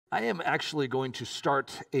I am actually going to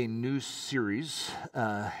start a new series,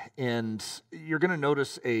 and you're going to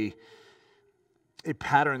notice a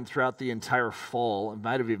pattern throughout the entire fall. It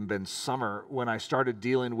might have even been summer when I started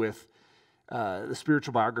dealing with the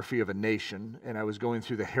spiritual biography of a nation, and I was going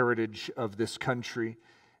through the heritage of this country.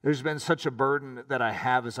 There's been such a burden that I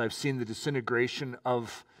have as I've seen the disintegration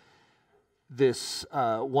of this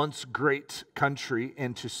once great country,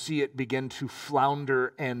 and to see it begin to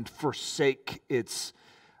flounder and forsake its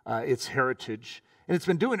heritage. And it's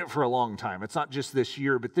been doing it for a long time. It's not just this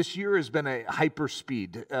year, but this year has been a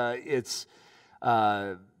hyperspeed.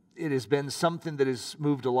 It has been something that has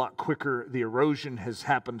moved a lot quicker. The erosion has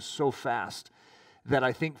happened so fast that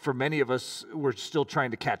I think for many of us, we're still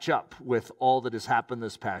trying to catch up with all that has happened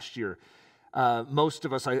this past year. Most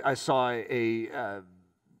of us, I saw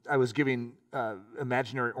I was giving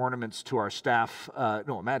imaginary ornaments to our staff.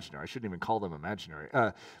 No, imaginary. I shouldn't even call them imaginary.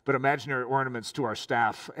 But imaginary ornaments to our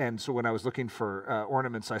staff. And so when I was looking for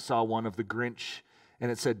ornaments, I saw one of the Grinch,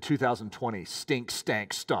 and it said 2020, stink,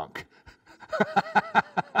 stank, stunk.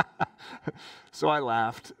 So I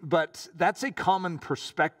laughed. But that's a common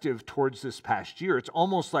perspective towards this past year. It's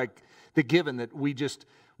almost like the given that we just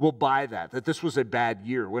will buy that this was a bad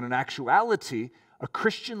year, when in actuality, a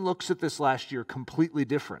Christian looks at this last year completely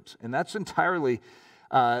different. And that's entirely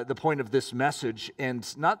the point of this message,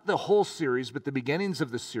 and not the whole series, but the beginnings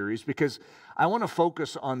of the series, because I want to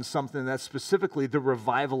focus on something that's specifically the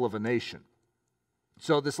revival of a nation.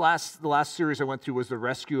 So the last series I went through was the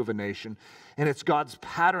rescue of a nation, and it's God's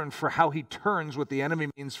pattern for how he turns what the enemy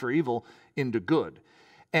means for evil into good,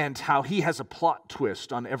 and how he has a plot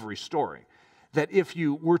twist on every story. That if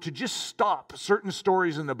you were to just stop certain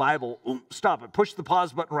stories in the Bible, stop it, push the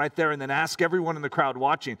pause button right there, and then ask everyone in the crowd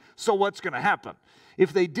watching, so what's going to happen?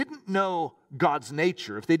 If they didn't know God's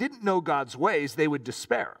nature, if they didn't know God's ways, they would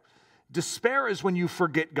despair. Despair is when you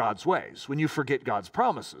forget God's ways, when you forget God's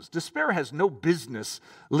promises. Despair has no business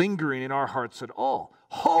lingering in our hearts at all.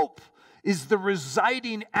 Hope is the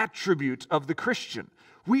residing attribute of the Christian.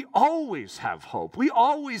 We always have hope. We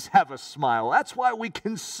always have a smile. That's why we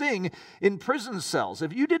can sing in prison cells.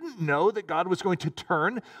 If you didn't know that God was going to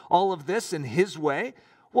turn all of this in his way,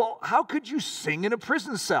 well, how could you sing in a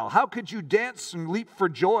prison cell? How could you dance and leap for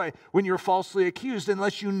joy when you're falsely accused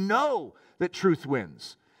unless you know that truth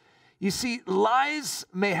wins? You see, lies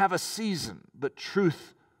may have a season, but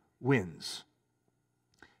truth wins.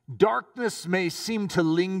 Darkness may seem to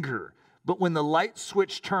linger, but when the light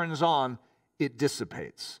switch turns on, it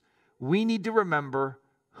dissipates. We need to remember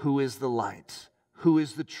who is the light, who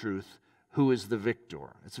is the truth, who is the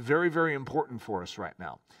victor. It's very, very important for us right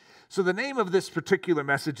now. So the name of this particular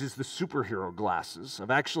message is the superhero glasses.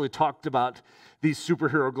 I've actually talked about these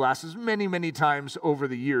superhero glasses many, many times over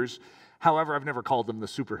the years. However, I've never called them the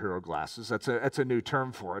superhero glasses. That's a new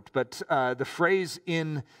term for it. But the phrase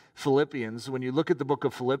in Philippians, when you look at the book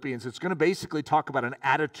of Philippians, it's going to basically talk about an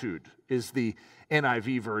attitude, is the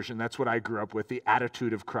NIV version. That's what I grew up with, the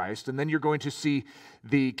attitude of Christ. And then you're going to see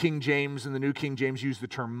the King James and the New King James use the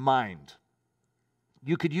term mind.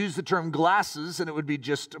 You could use the term glasses and it would be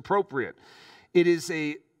just appropriate. It is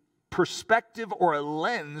a perspective or a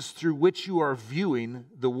lens through which you are viewing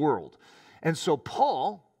the world. And so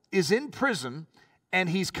Paul is in prison, and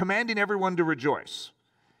he's commanding everyone to rejoice.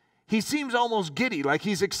 He seems almost giddy, like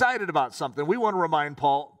he's excited about something. We want to remind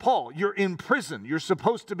Paul, you're in prison. You're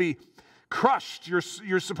supposed to be crushed.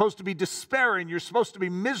 You're supposed to be despairing. You're supposed to be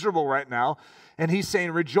miserable right now. And he's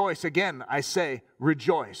saying, rejoice. Again, I say,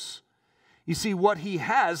 rejoice. You see, what he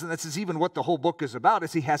has, and this is even what the whole book is about,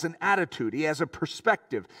 is he has an attitude. He has a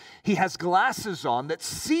perspective. He has glasses on that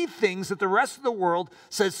see things that the rest of the world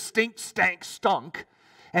says stink, stank, stunk,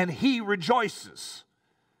 and he rejoices.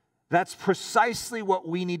 That's precisely what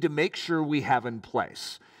we need to make sure we have in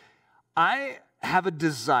place. I have a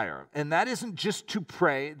desire, and that isn't just to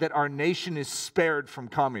pray that our nation is spared from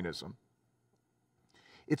communism.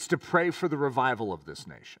 It's to pray for the revival of this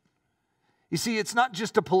nation. You see, it's not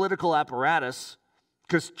just a political apparatus,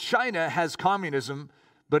 because China has communism,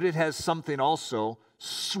 but it has something also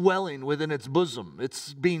swelling within its bosom.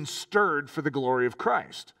 It's being stirred for the glory of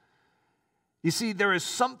Christ. You see, there is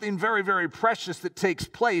something very, very precious that takes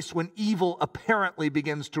place when evil apparently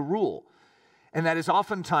begins to rule. And that is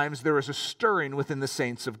oftentimes there is a stirring within the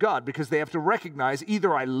saints of God, because they have to recognize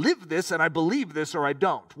either I live this and I believe this, or I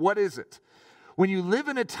don't. What is it? When you live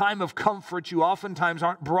in a time of comfort, you oftentimes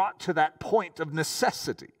aren't brought to that point of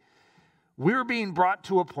necessity. We're being brought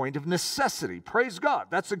to a point of necessity. Praise God.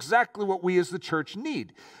 That's exactly what we as the church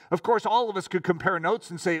need. Of course, all of us could compare notes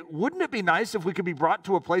and say, wouldn't it be nice if we could be brought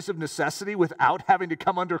to a place of necessity without having to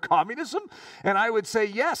come under communism? And I would say,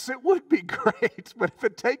 yes, it would be great. But if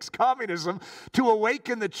it takes communism to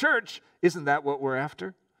awaken the church, isn't that what we're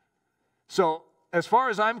after? So as far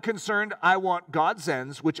as I'm concerned, I want God's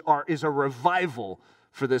ends, which is a revival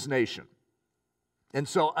for this nation. And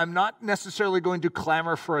so I'm not necessarily going to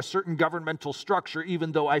clamor for a certain governmental structure,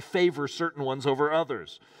 even though I favor certain ones over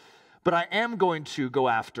others. But I am going to go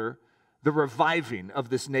after the reviving of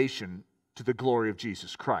this nation to the glory of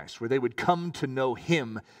Jesus Christ, where they would come to know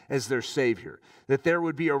Him as their Savior, that there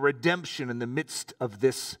would be a redemption in the midst of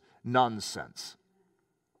this nonsense.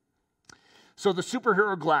 So the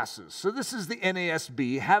superhero glasses. So this is the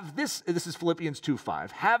NASB. This is Philippians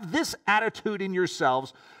 2:5. Have this attitude in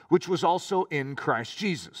yourselves, which was also in Christ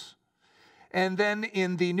Jesus. And then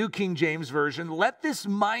in the New King James Version, let this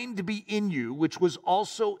mind be in you, which was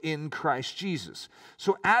also in Christ Jesus.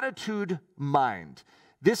 So attitude, mind.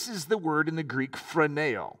 This is the word in the Greek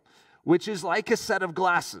phroneo, which is like a set of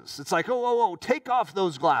glasses. It's like, take off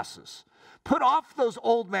those glasses. Put off those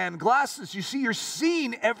old man glasses. You see, you're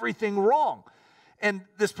seeing everything wrong. And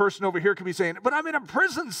this person over here could be saying, but I'm in a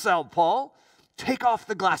prison cell, Paul. Take off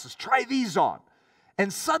the glasses. Try these on.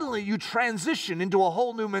 And suddenly you transition into a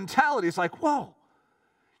whole new mentality. It's like, whoa,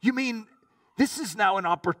 you mean this is now an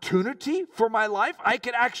opportunity for my life? I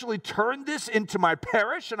could actually turn this into my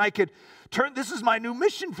parish, and I could this is my new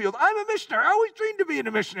mission field. I'm a missionary. I always dreamed of being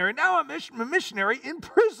a missionary. Now I'm a missionary in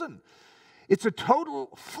prison. It's a total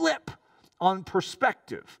flip on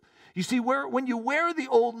perspective. You see, when you wear the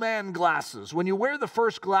old man glasses, when you wear the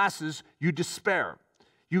first glasses, you despair.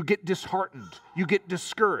 You get disheartened. You get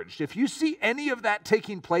discouraged. If you see any of that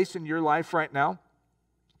taking place in your life right now,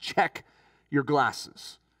 check your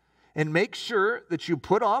glasses and make sure that you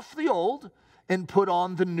put off the old and put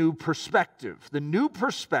on the new perspective. The new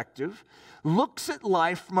perspective looks at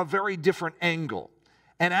life from a very different angle.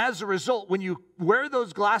 And as a result, when you wear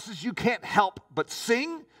those glasses, you can't help but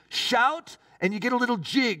sing, shout, and you get a little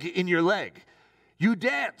jig in your leg. You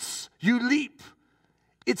dance, you leap.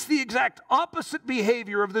 It's the exact opposite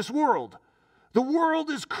behavior of this world. The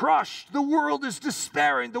world is crushed. The world is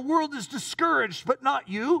despairing. The world is discouraged, but not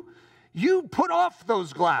you. You put off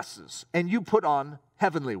those glasses and you put on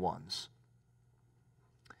heavenly ones.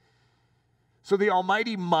 So the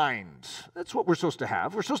almighty mind, that's what we're supposed to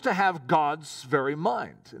have. We're supposed to have God's very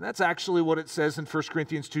mind. And that's actually what it says in 1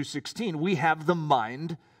 Corinthians 2:16. We have the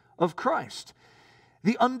mind of Christ.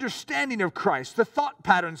 The understanding of Christ, the thought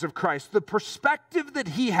patterns of Christ, the perspective that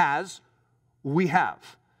He has, we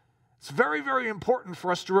have. It's very, very important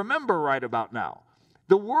for us to remember right about now.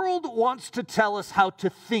 The world wants to tell us how to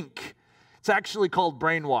think. It's actually called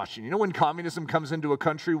brainwashing. You know, when communism comes into a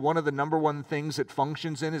country, one of the number one things it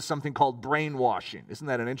functions in is something called brainwashing. Isn't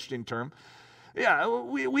that an interesting term? Yeah,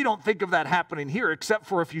 we don't think of that happening here, except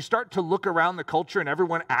for if you start to look around the culture and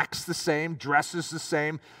everyone acts the same, dresses the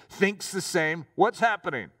same, thinks the same. What's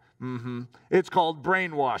happening? It's called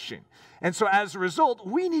brainwashing. And so as a result,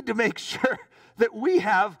 we need to make sure that we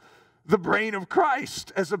have the brain of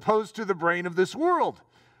Christ as opposed to the brain of this world.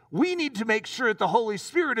 We need to make sure that the Holy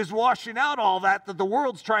Spirit is washing out all that the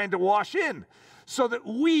world's trying to wash in, so that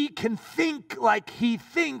we can think like He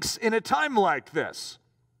thinks in a time like this.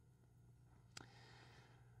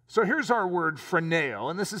 So here's our word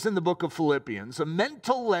phroneo, and this is in the book of Philippians, a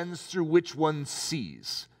mental lens through which one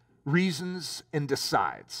sees, reasons, and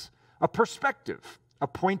decides. A perspective, a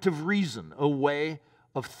point of reason, a way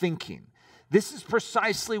of thinking. This is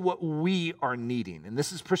precisely what we are needing, and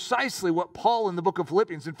this is precisely what Paul in the book of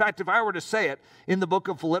Philippians, in fact, if I were to say it in the book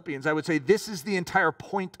of Philippians, I would say this is the entire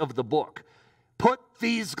point of the book. Put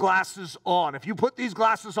these glasses on. If you put these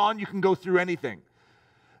glasses on, you can go through anything.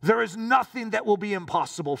 There is nothing that will be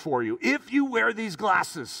impossible for you. If you wear these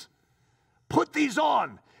glasses, put these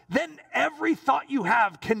on, then every thought you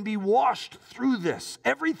have can be washed through this.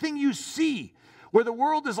 Everything you see, where the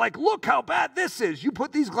world is like, look how bad this is. You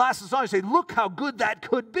put these glasses on and say, look how good that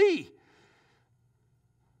could be.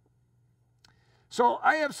 So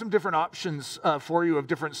I have some different options for you of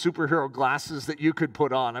different superhero glasses that you could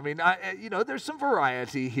put on. I mean, there's some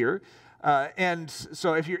variety here. And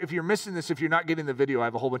so if you're missing this, if you're not getting the video, I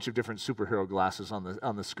have a whole bunch of different superhero glasses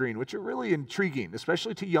on the screen, which are really intriguing,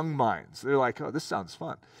 especially to young minds. They're like, oh, this sounds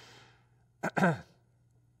fun.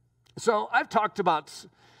 So I've talked about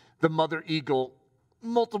the mother eagle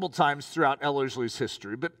multiple times throughout Ellerslie's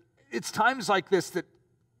history, but it's times like this that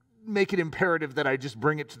make it imperative that I just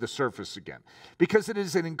bring it to the surface again, because it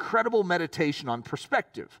is an incredible meditation on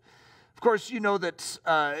perspective. Of course, you know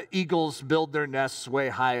that eagles build their nests way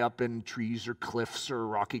high up in trees or cliffs or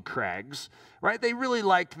rocky crags, right? They really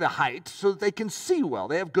like the height so that they can see well.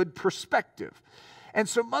 They have good perspective. And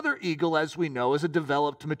so mother eagle, as we know, is a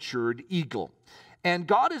developed, matured eagle. And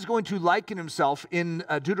God is going to liken himself in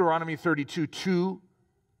Deuteronomy 32 to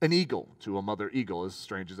an eagle, to a mother eagle, as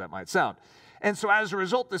strange as that might sound. And so as a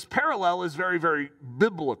result, this parallel is very, very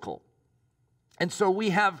biblical. And so we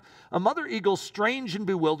have a mother eagle's strange and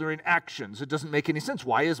bewildering actions. It doesn't make any sense.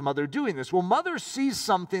 Why is mother doing this? Well, mother sees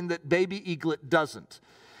something that baby eaglet doesn't.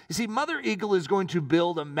 You see, mother eagle is going to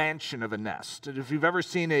build a mansion of a nest. And if you've ever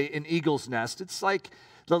seen an eagle's nest, it's like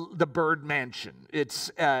the bird mansion.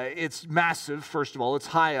 It's massive, first of all. It's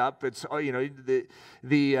high up. It's,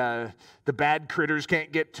 the bad critters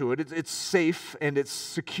can't get to it. It's safe and it's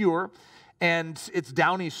secure. And it's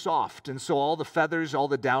downy soft, and so all the feathers, all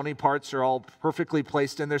the downy parts are all perfectly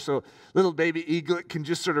placed in there, so little baby eaglet can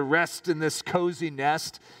just sort of rest in this cozy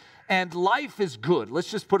nest, and life is good. Let's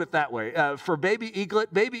just put it that way. For baby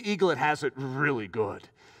eaglet has it really good.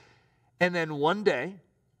 And then one day,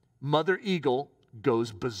 mother eagle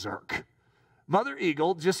goes berserk. Mother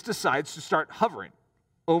eagle just decides to start hovering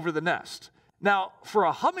over the nest. Now, for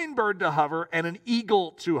a hummingbird to hover and an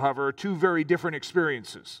eagle to hover are two very different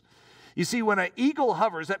experiences. You see, when an eagle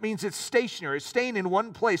hovers, that means it's stationary, it's staying in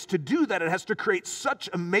one place. To do that, it has to create such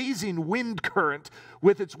amazing wind current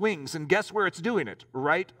with its wings. And guess where it's doing it?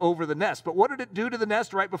 Right over the nest. But what did it do to the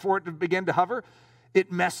nest right before it began to hover?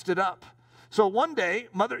 It messed it up. So one day,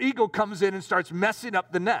 mother eagle comes in and starts messing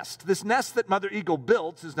up the nest. This nest that mother eagle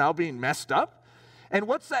built is now being messed up. And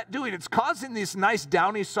what's that doing? It's causing this nice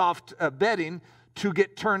downy soft bedding to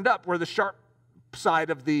get turned up, where the sharp side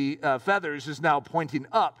of the feathers is now pointing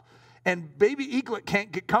up. And baby eaglet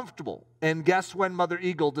can't get comfortable. And guess when mother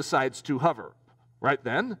eagle decides to hover? Right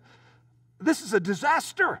then. This is a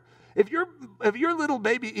disaster. If you're little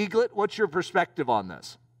baby eaglet, what's your perspective on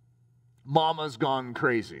this? Mama's gone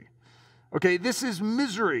crazy. Okay, this is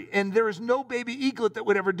misery. And there is no baby eaglet that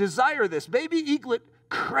would ever desire this. Baby eaglet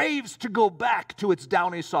craves to go back to its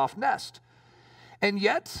downy soft nest. And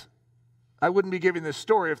yet, I wouldn't be giving this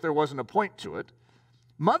story if there wasn't a point to it.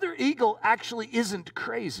 Mother eagle actually isn't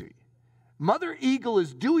crazy. Mother eagle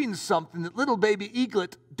is doing something that little baby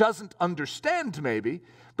eaglet doesn't understand maybe,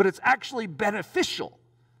 but it's actually beneficial.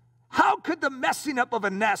 How could the messing up of a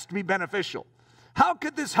nest be beneficial? How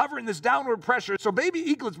could this hovering, this downward pressure? So baby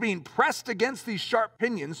eaglet's being pressed against these sharp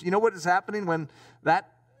pinions. You know what is happening when that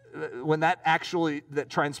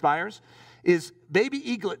transpires? Is baby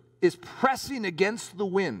eaglet is pressing against the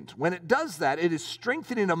wind. When it does that, it is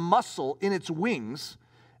strengthening a muscle in its wings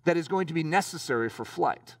that is going to be necessary for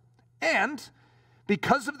flight. And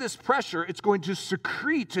because of this pressure, it's going to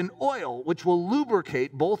secrete an oil which will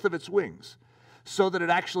lubricate both of its wings so that it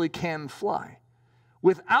actually can fly.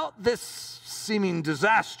 Without this seeming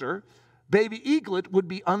disaster, baby eaglet would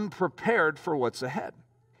be unprepared for what's ahead.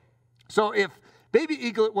 So if baby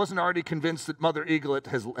eaglet wasn't already convinced that mother eaglet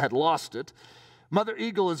had lost it, mother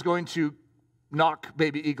eagle is going to knock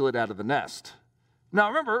baby eaglet out of the nest. Now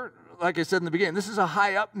remember, like I said in the beginning, this is a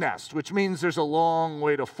high up nest, which means there's a long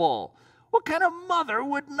way to fall. What kind of mother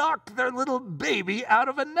would knock their little baby out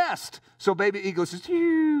of a nest? So baby eagle says,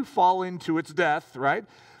 falling to its death, right?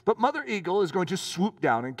 But mother eagle is going to swoop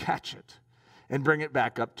down and catch it and bring it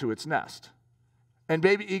back up to its nest. And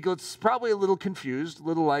baby eaglet's probably a little confused, a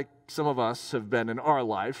little like some of us have been in our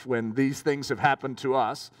life when these things have happened to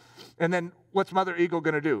us. And then what's mother eagle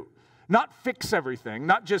going to do? Not fix everything,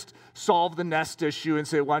 not just solve the nest issue and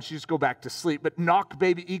say, why don't you just go back to sleep, but knock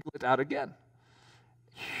baby eaglet out again.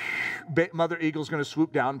 Mother eagle's going to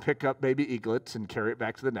swoop down, pick up baby eaglet, and carry it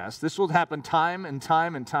back to the nest. This will happen time and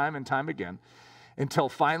time and time and time again until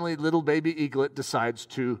finally little baby eaglet decides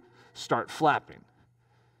to start flapping.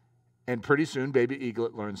 And pretty soon, baby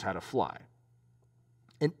eaglet learns how to fly.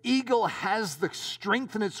 An eagle has the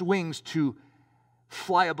strength in its wings to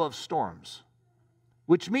fly above storms.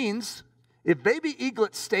 Which means if baby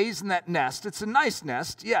eaglet stays in that nest, it's a nice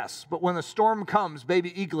nest, yes, but when the storm comes,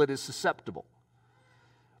 baby eaglet is susceptible.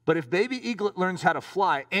 But if baby eaglet learns how to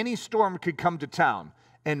fly, any storm could come to town,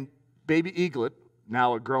 and baby eaglet,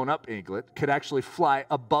 now a grown-up eaglet, could actually fly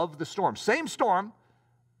above the storm. Same storm,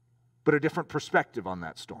 but a different perspective on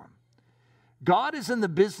that storm. God is in the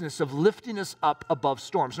business of lifting us up above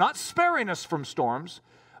storms, not sparing us from storms,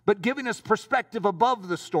 but giving us perspective above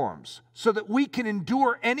the storms so that we can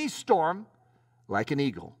endure any storm like an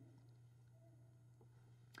eagle.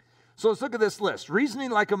 So let's look at this list. Reasoning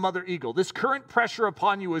like a mother eagle. This current pressure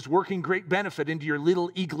upon you is working great benefit into your little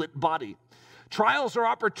eaglet body. Trials are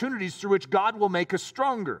opportunities through which God will make us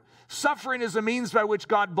stronger. Suffering is a means by which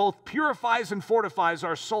God both purifies and fortifies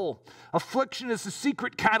our soul. Affliction is the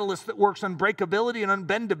secret catalyst that works unbreakability and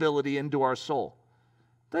unbendability into our soul.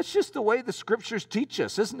 That's just the way the Scriptures teach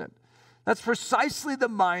us, isn't it? That's precisely the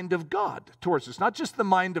mind of God towards us, not just the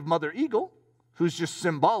mind of Mother Eagle, who's just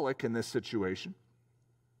symbolic in this situation.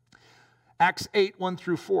 Acts 8, 1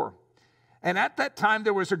 through 4. And at that time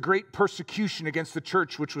there was a great persecution against the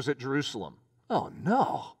church which was at Jerusalem. Oh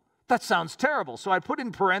no, that sounds terrible. So I put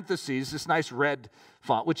in parentheses this nice red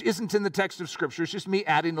font, which isn't in the text of Scripture. It's just me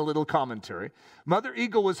adding a little commentary. Mother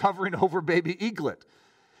Eagle was hovering over baby Eaglet.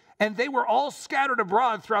 And they were all scattered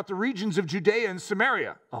abroad throughout the regions of Judea and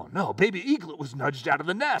Samaria. Oh no, baby Eaglet was nudged out of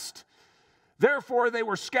the nest. Therefore they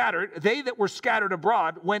were scattered. They that were scattered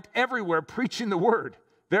abroad went everywhere preaching the word.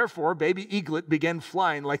 Therefore baby Eaglet began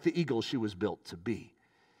flying like the eagle she was built to be.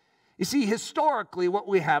 You see, historically what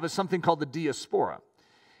we have is something called the diaspora.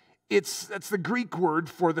 That's the Greek word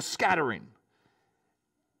for the scattering.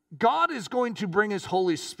 God is going to bring his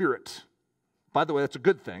Holy Spirit, by the way, that's a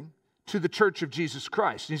good thing, to the church of Jesus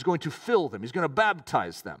Christ. He's going to fill them. He's going to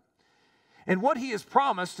baptize them. And what he has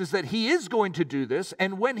promised is that he is going to do this,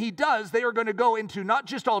 and when he does, they are going to go into not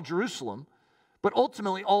just all Jerusalem, but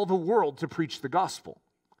ultimately all the world to preach the gospel.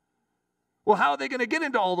 Well, how are they going to get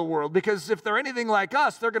into all the world? Because if they're anything like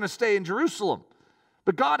us, they're going to stay in Jerusalem.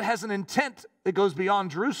 But God has an intent that goes beyond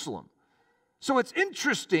Jerusalem. So it's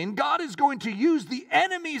interesting. God is going to use the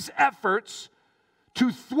enemy's efforts to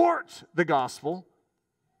thwart the gospel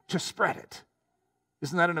to spread it.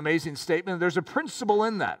 Isn't that an amazing statement? There's a principle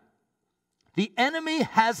in that. The enemy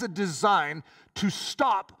has a design to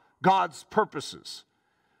stop God's purposes.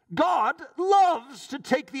 God loves to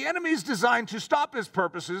take the enemy's design to stop his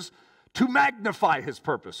purposes to magnify his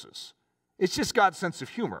purposes. It's just God's sense of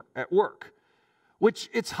humor at work, which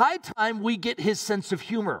it's high time we get his sense of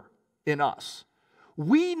humor in us.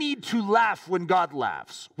 We need to laugh when God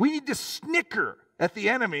laughs. We need to snicker at the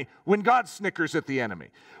enemy when God snickers at the enemy.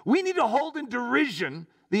 We need to hold in derision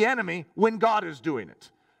the enemy when God is doing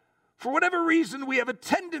it. For whatever reason, we have a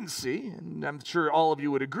tendency, and I'm sure all of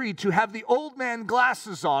you would agree, to have the old man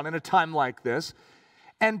glasses on in a time like this.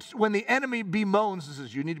 And when the enemy bemoans and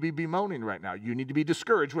says, you need to be bemoaning right now, you need to be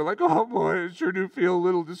discouraged, we're like, oh boy, I sure do feel a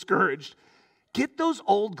little discouraged. Get those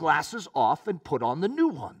old glasses off and put on the new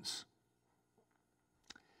ones.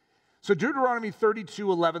 So Deuteronomy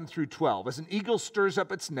 32, 11 through 12. As an eagle stirs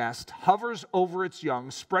up its nest, hovers over its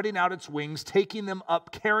young, spreading out its wings, taking them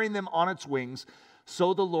up, carrying them on its wings,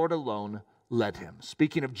 so the Lord alone led him.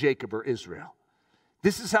 Speaking of Jacob or Israel.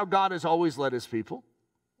 This is how God has always led his people.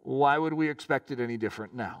 Why would we expect it any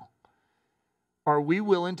different now? Are we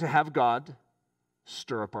willing to have God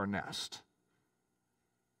stir up our nest?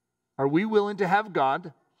 Are we willing to have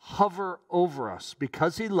God hover over us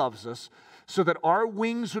because he loves us so that our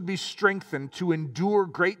wings would be strengthened to endure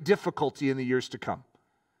great difficulty in the years to come?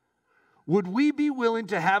 Would we be willing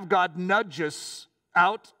to have God nudge us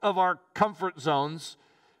out of our comfort zones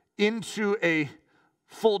into a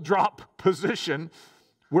full drop position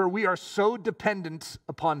where we are so dependent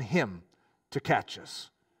upon him to catch us?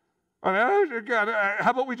 I mean, God,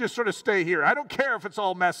 how about we just sort of stay here? I don't care if it's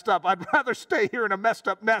all messed up. I'd rather stay here in a messed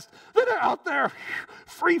up nest than out there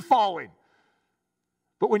free falling.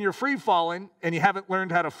 But when you're free falling and you haven't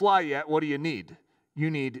learned how to fly yet, what do you need? You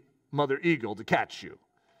need Mother Eagle to catch you.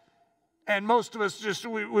 And most of us just,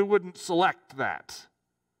 we wouldn't select that.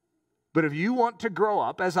 But if you want to grow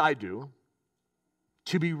up, as I do,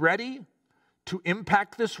 to be ready to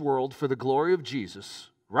impact this world for the glory of Jesus,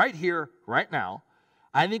 right here, right now,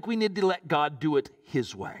 I think we need to let God do it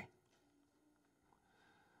his way.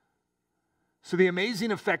 So the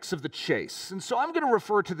amazing effects of the chase. And so I'm going to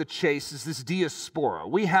refer to the chase as this diaspora.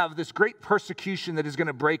 We have this great persecution that is going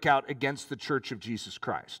to break out against the church of Jesus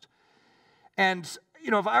Christ. And,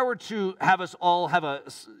 if I were to have us all have a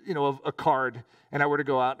card and I were to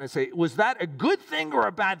go out and I say, was that a good thing or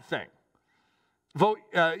a bad thing? Vote,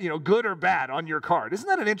 good or bad on your card. Isn't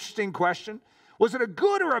that an interesting question? Was it a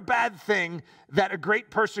good or a bad thing that a great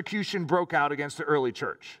persecution broke out against the early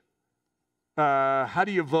church? How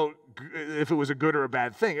do you vote if it was a good or a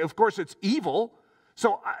bad thing? Of course, it's evil,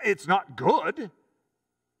 so it's not good,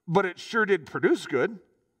 but it sure did produce good.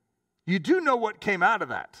 You do know what came out of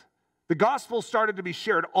that. The gospel started to be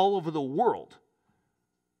shared all over the world.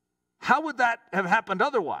 How would that have happened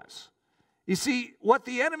otherwise? You see, what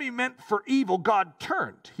the enemy meant for evil, God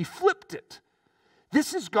turned. He flipped it.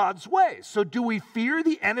 This is God's way. So do we fear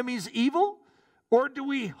the enemy's evil? Or do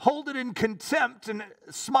we hold it in contempt and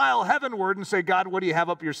smile heavenward and say, God, what do you have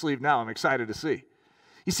up your sleeve now? I'm excited to see.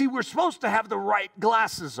 You see, we're supposed to have the right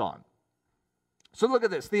glasses on. So look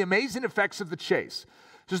at this, the amazing effects of the chase.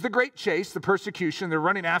 There's the great chase, the persecution. They're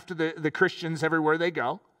running after the Christians everywhere they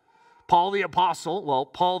go. Paul the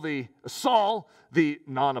apostle, Saul, the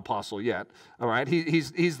non-apostle yet, all right?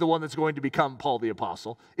 He's the one that's going to become Paul the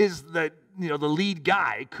apostle, is the lead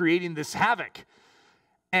guy creating this havoc.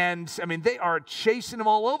 And, they are chasing them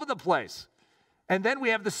all over the place. And then we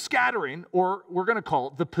have the scattering, or we're going to call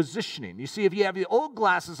it the positioning. You see, if you have the old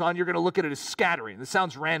glasses on, you're going to look at it as scattering. This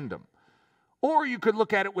sounds random. Or you could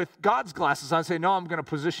look at it with God's glasses on and say, no, I'm going to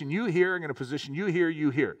position you here, I'm going to position you here, you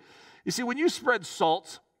here. You see, when you spread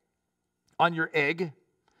salt on your egg,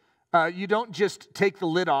 you don't just take the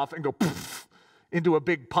lid off and go poof into a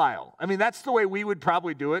big pile. That's the way we would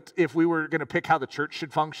probably do it if we were going to pick how the church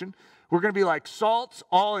should function. We're going to be like salts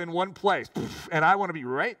all in one place, and I want to be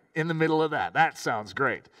right in the middle of that. That sounds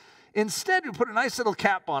great. Instead, we put a nice little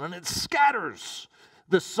cap on, and it scatters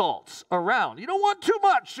the salts around. You don't want too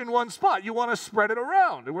much in one spot. You want to spread it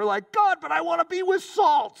around. And we're like, God, but I want to be with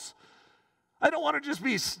salts. I don't want to just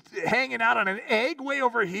be hanging out on an egg way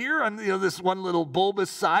over here on this one little bulbous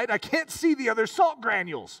side. I can't see the other salt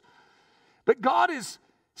granules. But God is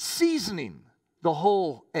seasoning the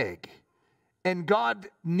whole egg. And God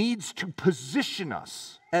needs to position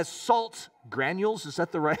us as salt granules. Is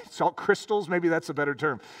that the right? Salt crystals? Maybe that's a better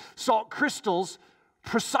term. Salt crystals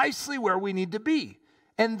precisely where we need to be.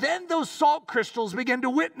 And then those salt crystals begin to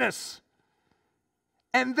witness.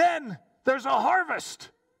 And then there's a harvest.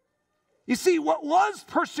 You see, what was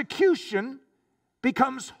persecution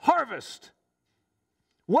becomes harvest.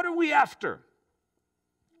 What are we after?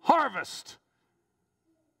 Harvest.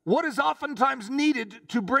 What is oftentimes needed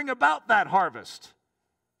to bring about that harvest?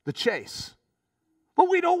 The chase. But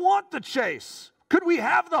we don't want the chase. Could we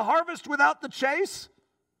have the harvest without the chase?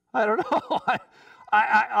 I don't know.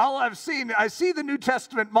 All I've seen, I see the New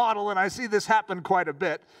Testament model, and I see this happen quite a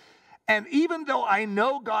bit. And even though I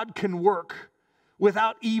know God can work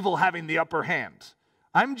without evil having the upper hand,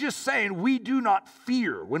 I'm just saying we do not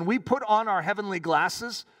fear. When we put on our heavenly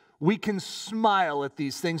glasses, we can smile at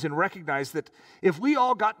these things and recognize that if we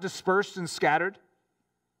all got dispersed and scattered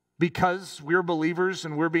because we're believers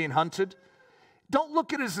and we're being hunted, don't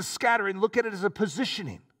look at it as a scattering, look at it as a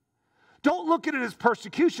positioning. Don't look at it as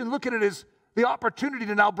persecution, look at it as the opportunity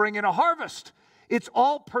to now bring in a harvest. It's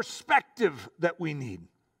all perspective that we need.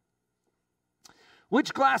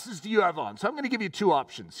 Which glasses do you have on? So I'm going to give you two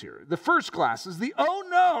options here. The first glass is the, oh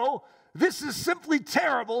no, this is simply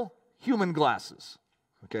terrible, human glasses.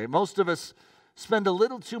 Okay, most of us spend a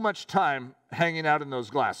little too much time hanging out in those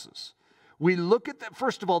glasses. We look at that,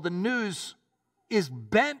 first of all, the news is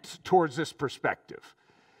bent towards this perspective.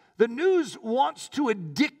 The news wants to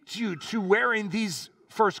addict you to wearing these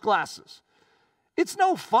first glasses. It's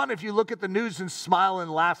no fun if you look at the news and smile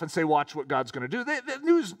and laugh and say, watch what God's going to do. The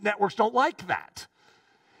news networks don't like that.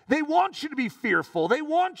 They want you to be fearful. They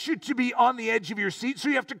want you to be on the edge of your seat, so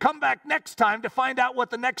you have to come back next time to find out what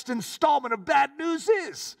the next installment of bad news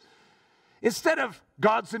is, instead of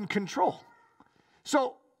God's in control.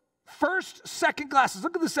 So first, second glasses.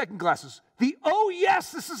 Look at the second glasses. The, oh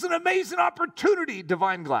yes, this is an amazing opportunity,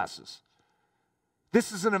 divine glasses.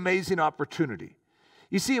 This is an amazing opportunity.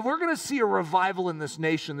 You see, if we're going to see a revival in this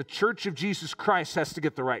nation, the Church of Jesus Christ has to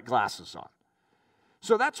get the right glasses on.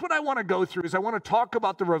 So that's what I want to go through, is I want to talk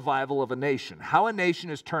about the revival of a nation, how a nation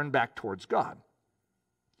is turned back towards God.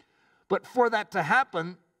 But for that to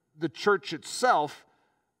happen, the church itself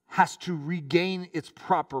has to regain its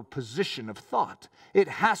proper position of thought. It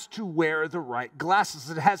has to wear the right glasses.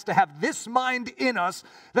 It has to have this mind in us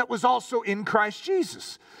that was also in Christ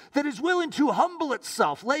Jesus, that is willing to humble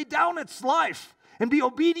itself, lay down its life, and be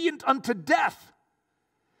obedient unto death.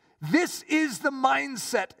 This is the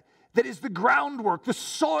mindset that is the groundwork, the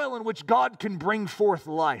soil in which God can bring forth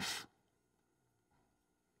life.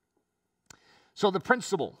 So the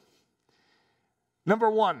principle. Number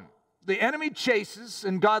one, the enemy chases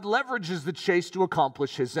and God leverages the chase to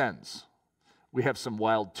accomplish his ends. We have some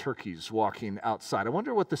wild turkeys walking outside. I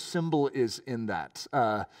wonder what the symbol is in that.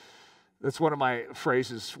 That's one of my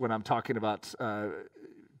phrases when I'm talking about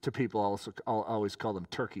to people. I'll always call them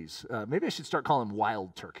turkeys. Maybe I should start calling them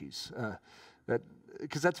wild turkeys.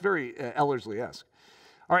 Because that's very Ellerslie-esque.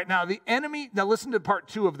 All right, now listen to part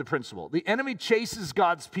two of the principle. The enemy chases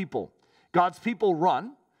God's people. God's people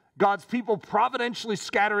run. God's people providentially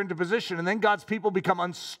scatter into position, and then God's people become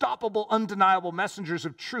unstoppable, undeniable messengers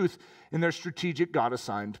of truth in their strategic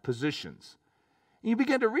God-assigned positions. And you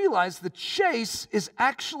begin to realize the chase is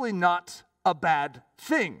actually not a bad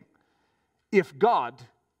thing if God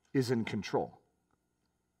is in control.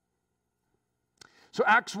 So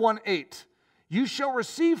Acts 1:8, you shall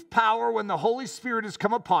receive power when the Holy Spirit has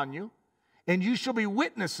come upon you, And you shall be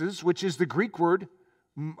witnesses, which is the Greek word,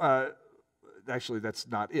 actually that's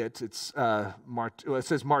not it. It says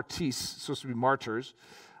martis, supposed to be martyrs,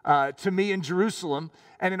 to me in Jerusalem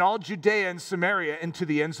and in all Judea and Samaria and to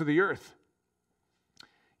the ends of the earth.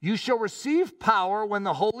 You shall receive power when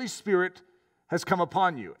the Holy Spirit has come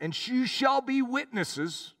upon you. And you shall be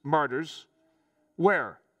witnesses, martyrs,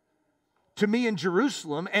 where? To me in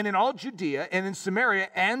Jerusalem and in all Judea and in Samaria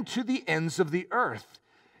and to the ends of the earth.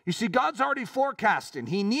 You see, God's already forecasting.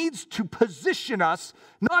 He needs to position us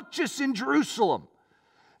not just in Jerusalem.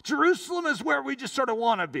 Jerusalem is where we just sort of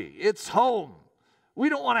want to be. It's home. We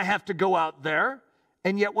don't want to have to go out there.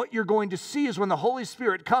 And yet what you're going to see is when the Holy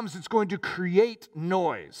Spirit comes, it's going to create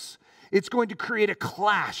noise. It's going to create a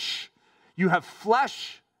clash. You have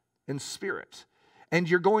flesh and spirit. And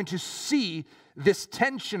you're going to see this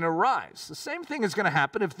tension arise. The same thing is going to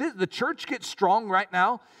happen if the church gets strong right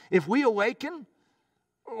now. If we awaken,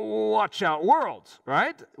 watch out, world,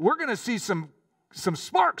 right? We're going to see some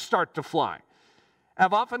sparks start to fly.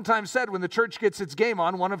 I've oftentimes said when the church gets its game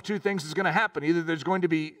on, one of two things is going to happen. Either there's going to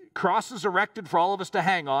be crosses erected for all of us to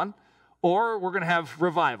hang on, or we're going to have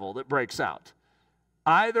revival that breaks out.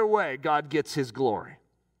 Either way, God gets his glory.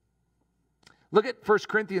 Look at 1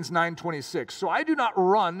 Corinthians 9:26. So I do not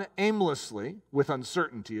run aimlessly with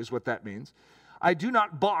uncertainty, is what that means. I do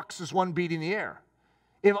not box as one beating the air.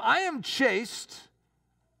 If I am chased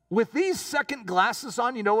with these second glasses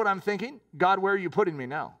on, you know what I'm thinking? God, where are you putting me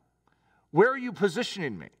now? Where are you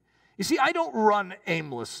positioning me? You see, I don't run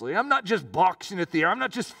aimlessly. I'm not just boxing at the air. I'm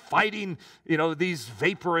not just fighting, these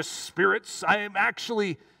vaporous spirits. I am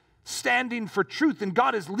actually standing for truth, and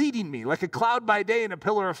God is leading me like a cloud by day and a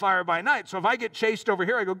pillar of fire by night. So if I get chased over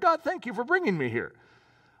here, I go, God, thank you for bringing me here.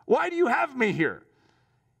 Why do you have me here?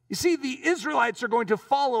 You see, the Israelites are going to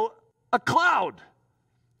follow a cloud,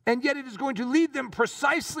 and yet it is going to lead them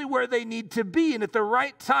precisely where they need to be, and at the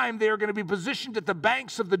right time, they are going to be positioned at the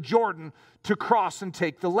banks of the Jordan to cross and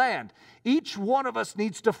take the land. Each one of us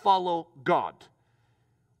needs to follow God.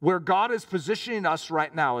 Where God is positioning us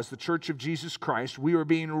right now as the Church of Jesus Christ, we are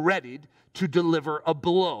being readied to deliver a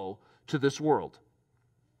blow to this world.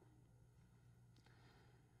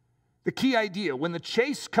 The key idea, when the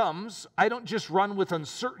chase comes, I don't just run with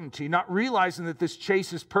uncertainty, not realizing that this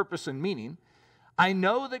chase is purpose and meaning. I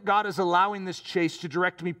know that God is allowing this chase to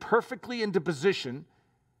direct me perfectly into position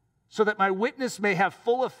so that my witness may have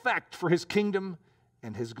full effect for his kingdom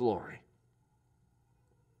and his glory.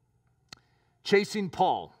 Chasing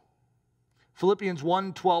Paul. Philippians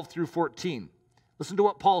 1:12 through 14. Listen to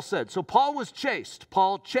what Paul said. So Paul was chased.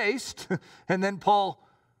 Paul chased, and then Paul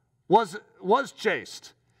was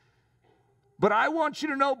chased. But I want you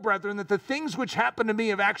to know, brethren, that the things which happened to me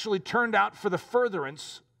have actually turned out for the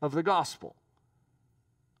furtherance of the gospel.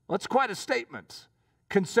 Well, that's quite a statement,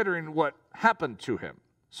 considering what happened to him.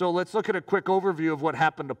 So let's look at a quick overview of what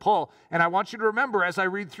happened to Paul. And I want you to remember, as I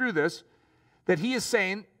read through this, that he is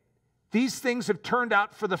saying, these things have turned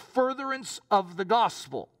out for the furtherance of the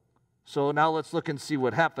gospel. So now let's look and see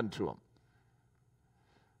what happened to him.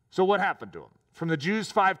 So what happened to him? From the Jews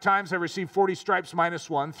 5 times I received 40 stripes minus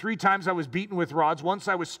 1. 3 times I was beaten with rods. Once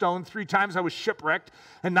I was stoned. 3 times I was shipwrecked.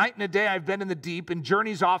 A night and a day I've been in the deep, in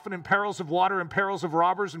journeys often, in perils of water, in perils of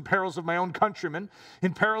robbers, in perils of my own countrymen,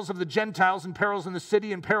 in perils of the Gentiles, in perils in the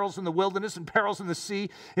city, in perils in the wilderness, in perils in the sea,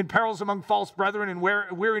 in perils among false brethren, in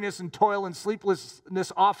weariness and toil and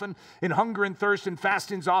sleeplessness often, in hunger and thirst, in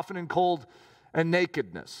fastings often, in cold and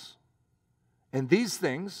nakedness. And these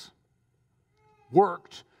things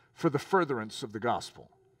worked for the furtherance of the gospel.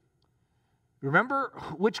 Remember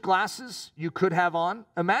which glasses you could have on?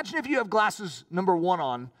 Imagine if you have glasses number 1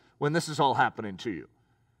 on when this is all happening to you.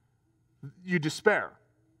 You despair.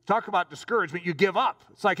 Talk about discouragement. You give up.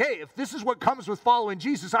 It's like, hey, if this is what comes with following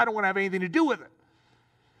Jesus, I don't want to have anything to do with it.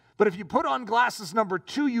 But if you put on glasses number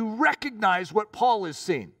 2, you recognize what Paul is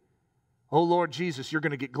seeing. Oh, Lord Jesus, you're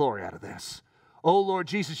going to get glory out of this. Oh, Lord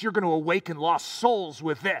Jesus, you're going to awaken lost souls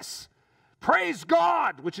with this. Praise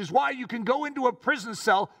God, which is why you can go into a prison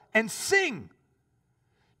cell and sing.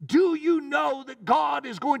 Do you know that God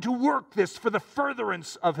is going to work this for the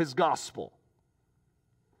furtherance of his gospel?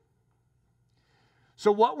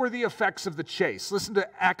 So what were the effects of the chase? Listen to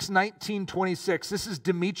Acts 19:26. This is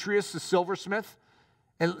Demetrius, the silversmith.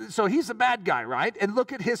 And so he's a bad guy, right? And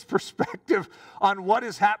look at his perspective on what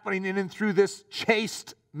is happening in and through this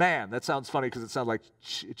chaste man. That sounds funny because it sounds like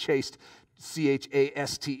chaste,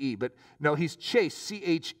 C-H-A-S-T-E. But no, he's chaste,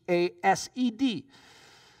 C-H-A-S-E-D.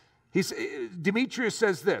 Demetrius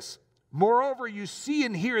says this, moreover, you see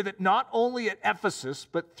and hear that not only at Ephesus,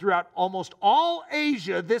 but throughout almost all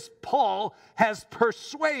Asia, this Paul has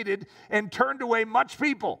persuaded and turned away much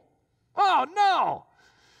people. Oh, no.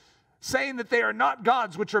 Saying that they are not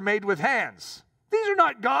gods which are made with hands. These are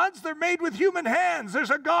not gods. They're made with human hands. There's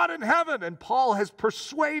a God in heaven. And Paul has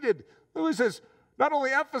persuaded, who says, not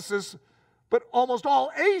only Ephesus, but almost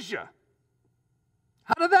all Asia.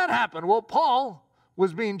 How did that happen? Well, Paul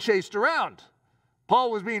was being chased around.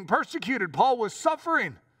 Paul was being persecuted. Paul was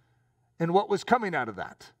suffering. And what was coming out of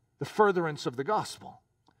that? The furtherance of the gospel.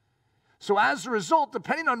 So as a result,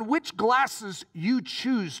 depending on which glasses you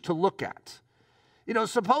choose to look at,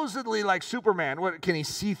 supposedly like Superman, what can he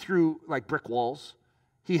see through like brick walls?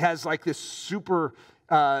 He has like this superhero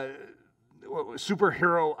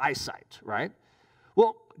eyesight, right?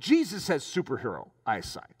 Well, Jesus has superhero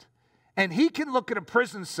eyesight. And he can look at a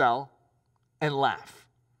prison cell and laugh.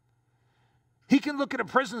 He can look at a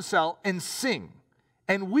prison cell and sing.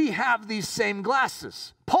 And we have these same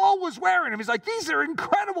glasses. Paul was wearing them. He's like, these are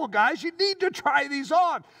incredible, guys. You need to try these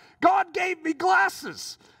on. God gave me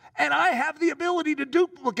glasses. And I have the ability to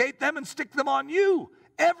duplicate them and stick them on you.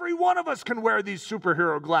 Every one of us can wear these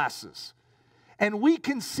superhero glasses. And we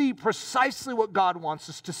can see precisely what God wants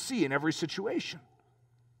us to see in every situation.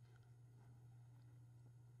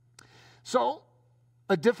 So,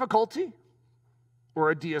 a difficulty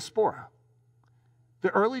or a diaspora? The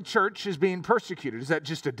early church is being persecuted. Is that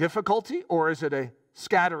just a difficulty, or is it a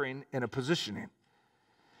scattering and a positioning?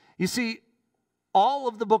 You see, all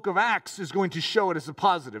of the book of Acts is going to show it as a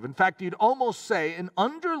positive. In fact, you'd almost say an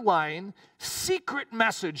underlying secret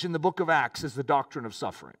message in the book of Acts is the doctrine of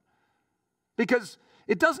suffering. Because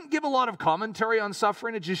it doesn't give a lot of commentary on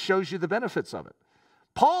suffering, it just shows you the benefits of it.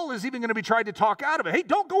 Paul is even going to be trying to talk out of it. Hey,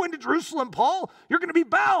 don't go into Jerusalem, Paul. You're going to be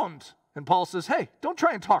bound. And Paul says, hey, don't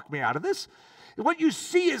try and talk me out of this. What you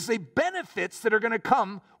see is the benefits that are going to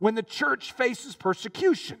come when the church faces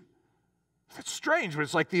persecution. That's strange, but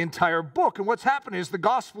it's like the entire book. And what's happening is the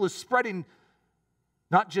gospel is spreading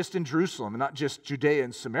not just in Jerusalem, and not just Judea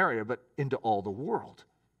and Samaria, but into all the world.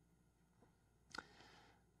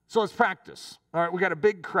 So let's practice. All right, we got a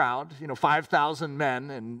big crowd, 5,000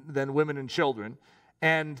 men and then women and children,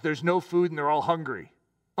 and there's no food and they're all hungry.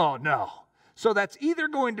 Oh, no. So that's either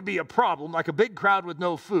going to be a problem, like a big crowd with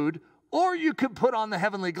no food, or you could put on the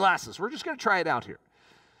heavenly glasses. We're just going to try it out here.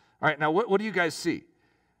 All right, now what do you guys see?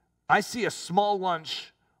 I see a small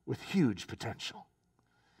lunch with huge potential.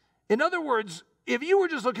 In other words, if you were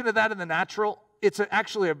just looking at that in the natural, it's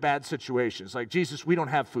actually a bad situation. It's like, Jesus, we don't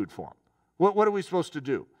have food for him. What are we supposed to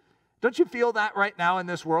do? Don't you feel that right now in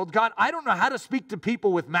this world? God, I don't know how to speak to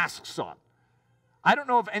people with masks on. I don't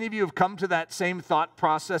know if any of you have come to that same thought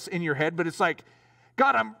process in your head, but it's like,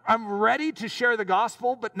 God, I'm ready to share the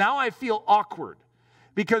gospel, but now I feel awkward.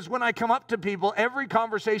 Because when I come up to people, every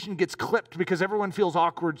conversation gets clipped because everyone feels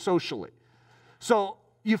awkward socially. So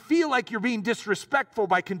you feel like you're being disrespectful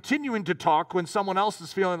by continuing to talk when someone else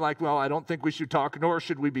is feeling like, well, I don't think we should talk, nor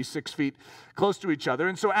should we be 6 feet close to each other.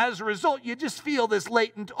 And so as a result, you just feel this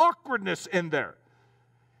latent awkwardness in there.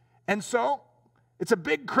 And so it's a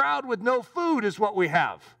big crowd with no food is what we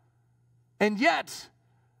have. And yet,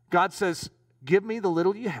 God says, give me the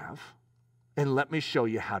little you have and let me show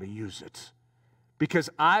you how to use it.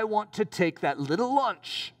 Because I want to take that little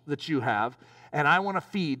lunch that you have and I want to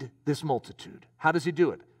feed this multitude. How does he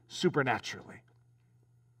do it? Supernaturally.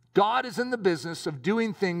 God is in the business of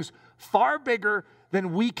doing things far bigger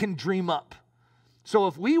than we can dream up. So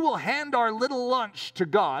if we will hand our little lunch to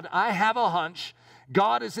God, I have a hunch,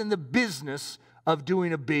 God is in the business of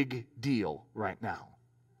doing a big deal right now.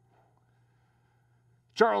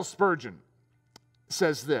 Charles Spurgeon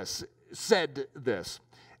said this,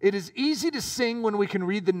 it is easy to sing when we can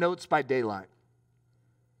read the notes by daylight.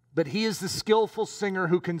 But he is the skillful singer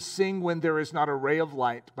who can sing when there is not a ray of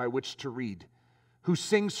light by which to read, who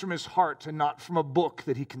sings from his heart and not from a book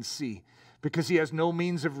that he can see, because he has no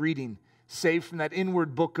means of reading, save from that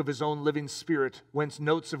inward book of his own living spirit, whence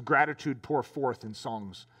notes of gratitude pour forth in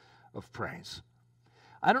songs of praise.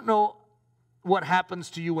 I don't know what happens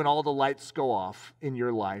to you when all the lights go off in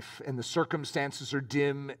your life and the circumstances are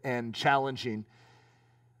dim and challenging,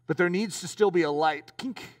 but there needs to still be a light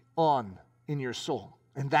kink on in your soul.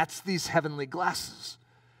 And that's these heavenly glasses.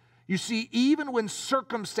 You see, even when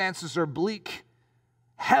circumstances are bleak,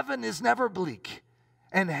 heaven is never bleak.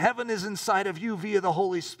 And heaven is inside of you via the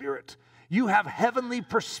Holy Spirit. You have heavenly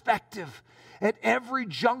perspective. At every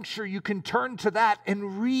juncture, you can turn to that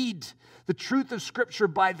and read the truth of Scripture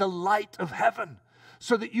by the light of heaven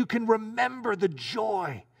so that you can remember the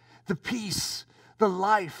joy, the peace, the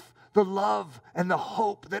life, the love, and the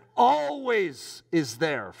hope that always is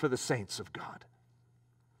there for the saints of God.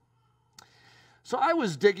 So I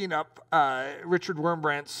was digging up Richard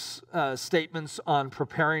Wurmbrandt's statements on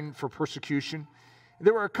preparing for persecution.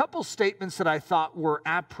 there were a couple statements that I thought were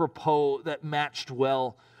apropos that matched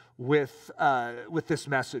well with this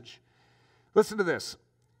message. Listen to this.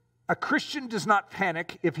 A Christian does not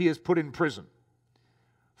panic if he is put in prison.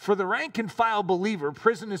 For the rank and file believer,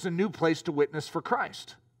 prison is a new place to witness for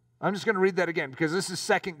Christ. I'm just going to read that again because this is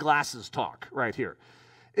second glasses talk right here.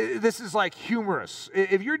 This is like humorous.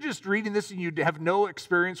 If you're just reading this and you have no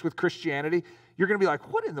experience with Christianity, you're going to be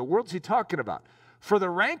like, what in the world is he talking about? For the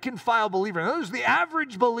rank and file believer, in other words, the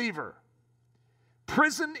average believer,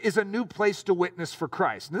 prison is a new place to witness for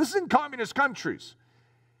Christ. Now, this is in communist countries.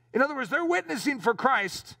 In other words, they're witnessing for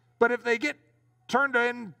Christ, but if they get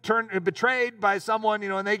betrayed by someone,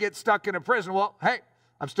 and they get stuck in a prison, well, hey,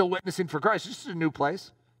 I'm still witnessing for Christ. This is a new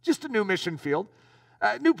place, just a new mission field,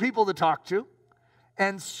 new people to talk to.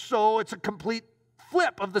 And so it's a complete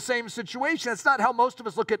flip of the same situation. That's not how most of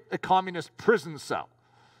us look at a communist prison cell.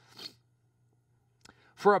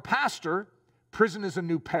 For a pastor, prison is a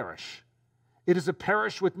new parish. It is a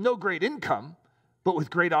parish with no great income, but with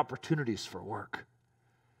great opportunities for work.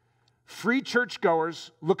 Free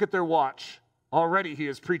churchgoers look at their watch. Already he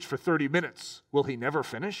has preached for 30 minutes. Will he never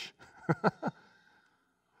finish?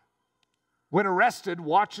 When arrested,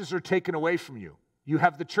 watches are taken away from you. You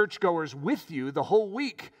have the churchgoers with you the whole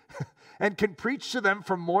week and can preach to them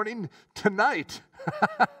from morning to night.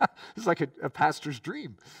 It's like a pastor's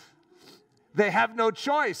dream. They have no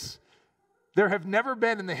choice. There have never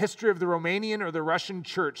been in the history of the Romanian or the Russian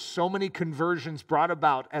church so many conversions brought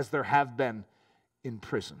about as there have been in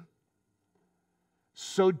prison.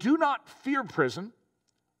 So do not fear prison.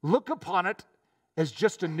 Look upon it as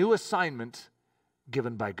just a new assignment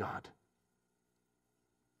given by God.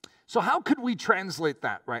 So how could we translate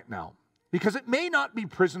that right now? Because it may not be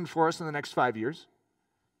prison for us in the next 5 years.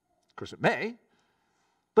 Of course it may,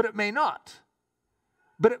 but it may not.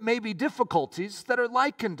 But it may be difficulties that are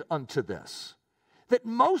likened unto this, that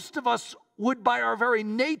most of us would by our very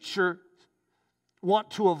nature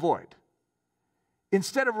want to avoid.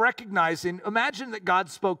 Instead of recognizing, imagine that God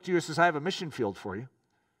spoke to you and says, I have a mission field for you.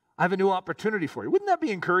 I have a new opportunity for you. Wouldn't that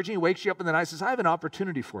be encouraging? He wakes you up in the night and says, I have an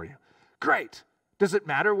opportunity for you. Great. Does it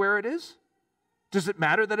matter where it is? Does it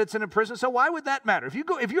matter that it's in a prison? So why would that matter?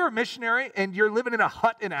 If you're a missionary and you're living in a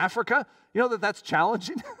hut in Africa, you know that's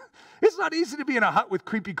challenging. It's not easy to be in a hut with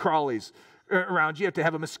creepy crawlies around you. You have to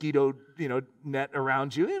have a mosquito, net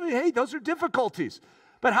around you. Hey, those are difficulties.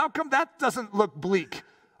 But how come that doesn't look bleak?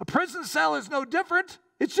 A prison cell is no different.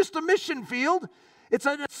 It's just a mission field. It's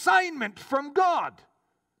an assignment from God.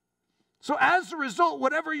 So as a result,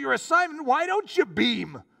 whatever your assignment, why don't you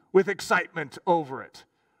beam with excitement over it?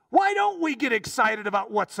 Why don't we get excited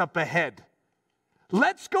about what's up ahead?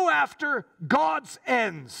 Let's go after God's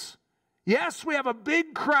ends. Yes, we have a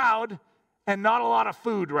big crowd and not a lot of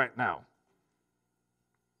food right now.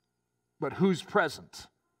 But who's present?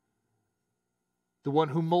 The one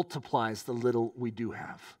who multiplies the little we do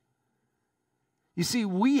have. You see,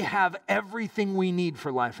 we have everything we need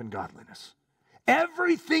for life and godliness.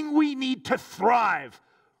 Everything we need to thrive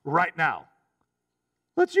right now.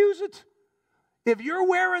 Let's use it. If you're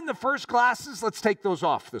wearing the first glasses, let's take those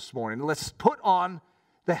off this morning. Let's put on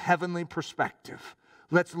the heavenly perspective.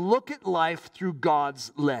 Let's look at life through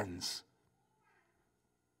God's lens.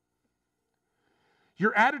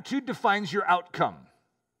 Your attitude defines your outcome.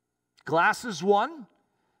 Glasses 1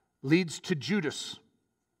 leads to Judas.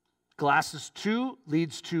 Glasses 2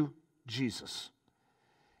 leads to Jesus.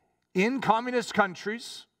 In communist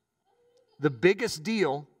countries, the biggest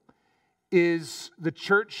deal is the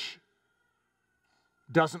church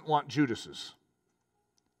doesn't want Judases.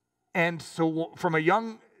 And so from a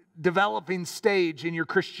young developing stage in your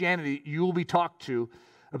Christianity, you will be talked to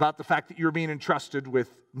about the fact that you're being entrusted with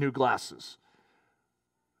new glasses.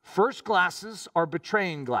 First glasses are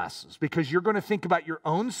betraying glasses because you're going to think about your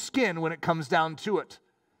own skin when it comes down to it.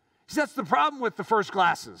 See, that's the problem with the first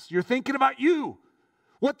glasses. You're thinking about you,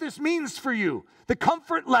 what this means for you, the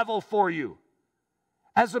comfort level for you,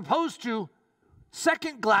 as opposed to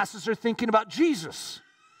second glasses are thinking about Jesus.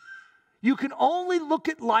 You can only look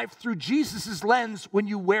at life through Jesus' lens when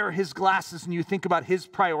you wear his glasses and you think about his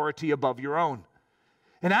priority above your own.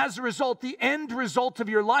 And as a result, the end result of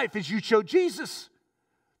your life is you show Jesus.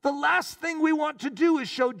 The last thing we want to do is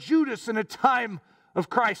show Judas in a time of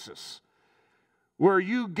crisis where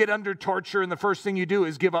you get under torture and the first thing you do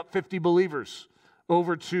is give up 50 believers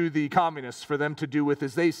over to the communists for them to do with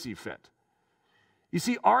as they see fit. You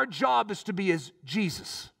see, our job is to be as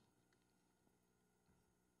Jesus.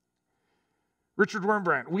 Richard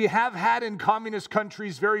Wurmbrand, we have had in communist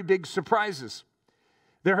countries very big surprises.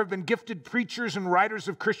 There have been gifted preachers and writers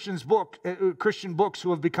of Christian books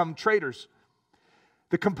who have become traitors.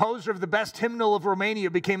 The composer of the best hymnal of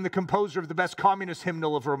Romania became the composer of the best communist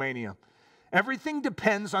hymnal of Romania. Everything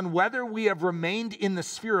depends on whether we have remained in the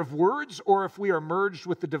sphere of words or if we are merged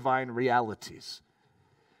with the divine realities.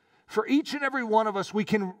 For each and every one of us, we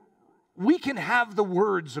can have the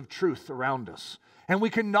words of truth around us, and we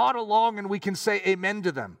can nod along and we can say amen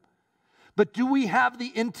to them. But do we have the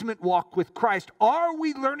intimate walk with Christ? Are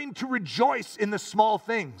we learning to rejoice in the small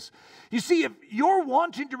things? You see, if you're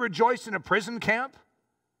wanting to rejoice in a prison camp,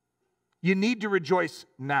 you need to rejoice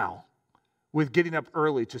now with getting up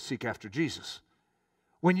early to seek after Jesus.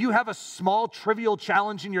 When you have a small, trivial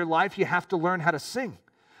challenge in your life, you have to learn how to sing.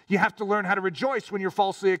 You have to learn how to rejoice when you're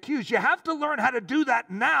falsely accused. You have to learn how to do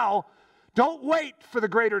that now. Don't wait for the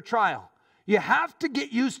greater trial. You have to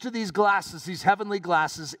get used to these glasses, these heavenly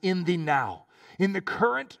glasses, in the now. In the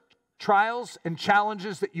current trials and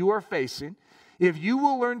challenges that you are facing, if you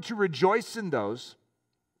will learn to rejoice in those,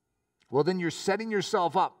 well, then you're setting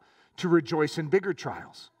yourself up to rejoice in bigger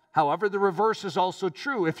trials. However, the reverse is also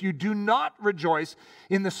true. If you do not rejoice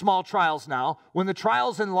in the small trials now, when the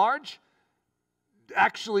trials enlarge,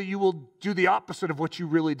 actually you will do the opposite of what you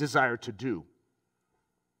really desire to do.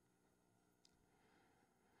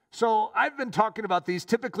 So I've been talking about these.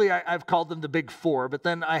 Typically, I've called them the big four, but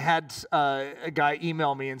then I had a guy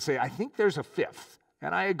email me and say, I think there's a fifth.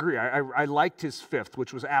 And I agree. I liked his fifth,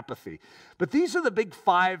 which was apathy. But these are the big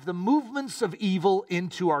five, the movements of evil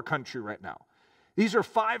into our country right now. These are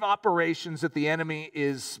 5 operations that the enemy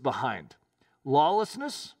is behind: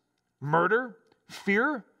 lawlessness, murder,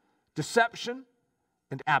 fear, deception,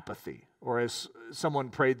 and apathy, or as someone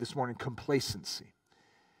prayed this morning, complacency.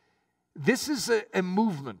 This is a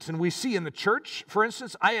movement, and we see in the church, for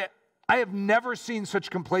instance, I have never seen such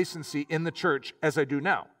complacency in the church as I do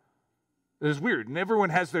now. It is weird, and everyone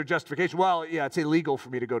has their justification. Well, yeah, it's illegal for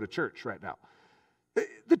me to go to church right now.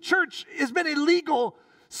 The church has been illegal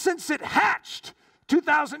since it hatched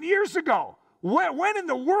 2,000 years ago. When in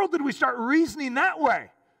the world did we start reasoning that way?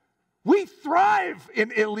 We thrive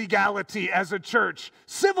in illegality as a church.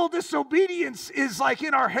 Civil disobedience is like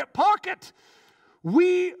in our hip pocket.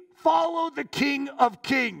 We follow the King of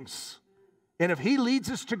Kings. And if he leads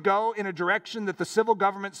us to go in a direction that the civil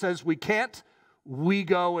government says we can't, we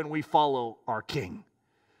go and we follow our King.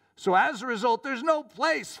 So as a result, there's no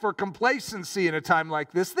place for complacency in a time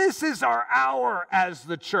like this. This is our hour as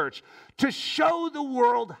the church to show the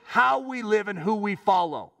world how we live and who we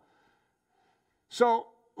follow. So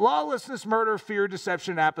lawlessness, murder, fear,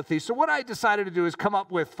 deception, apathy. So what I decided to do is come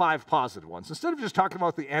up with 5 positive ones. Instead of just talking about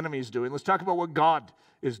what the enemy's doing, let's talk about what God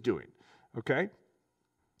is doing, okay?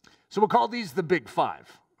 So we'll call these the big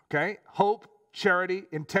 5, okay? Hope, charity,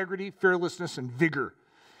 integrity, fearlessness, and vigor.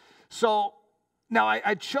 So now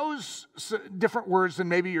I chose different words than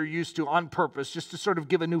maybe you're used to on purpose, just to sort of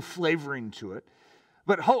give a new flavoring to it.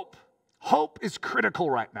 But hope is critical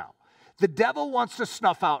right now. The devil wants to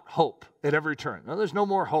snuff out hope at every turn. Well, there's no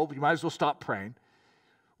more hope. You might as well stop praying.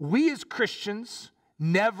 We as Christians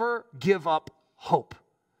never give up hope.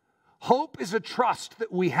 Hope is a trust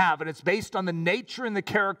that we have, and it's based on the nature and the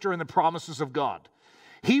character and the promises of God.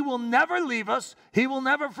 He will never leave us. He will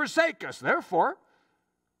never forsake us. Therefore,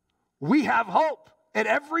 we have hope. At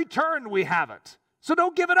every turn, we have it. So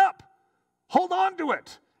don't give it up. Hold on to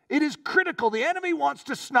it. It is critical. The enemy wants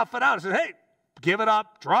to snuff it out. He says, hey, give it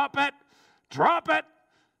up. Drop it. Drop it.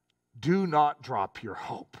 Do not drop your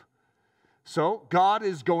hope. So God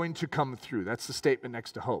is going to come through. That's the statement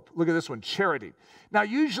next to hope. Look at this one, charity. Now,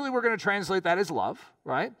 usually we're going to translate that as love,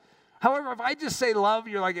 right? However, if I just say love,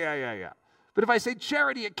 you're like, yeah. But if I say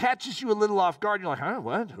charity, it catches you a little off guard. You're like, huh,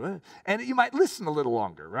 what? And you might listen a little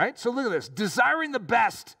longer, right? So look at this. Desiring the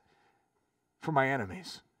best for my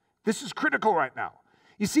enemies. This is critical right now.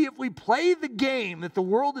 You see, if we play the game that the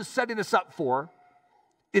world is setting us up for,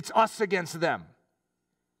 it's us against them.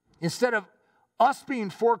 Instead of us being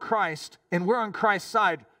for Christ and we're on Christ's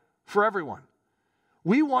side for everyone.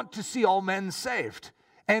 We want to see all men saved.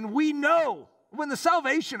 And we know when the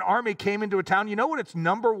Salvation Army came into a town, you know what its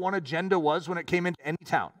number one agenda was when it came into any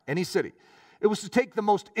town, any city? It was to take the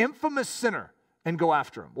most infamous sinner and go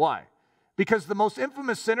after him. Why? Because the most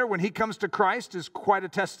infamous sinner, when he comes to Christ, is quite a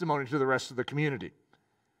testimony to the rest of the community.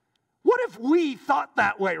 What if we thought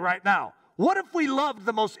that way right now? What if we loved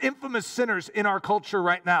the most infamous sinners in our culture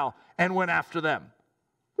right now and went after them?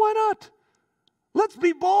 Why not? Let's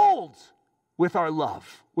be bold with our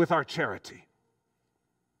love, with our charity.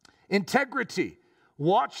 Integrity,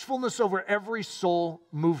 watchfulness over every soul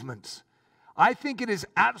movement. I think it is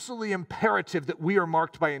absolutely imperative that we are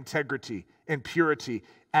marked by integrity and purity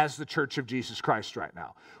as the Church of Jesus Christ right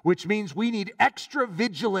now, which means we need extra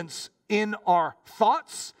vigilance in our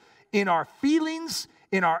thoughts, in our feelings,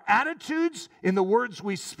 in our attitudes, in the words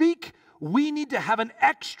we speak. We need to have an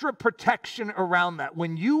extra protection around that.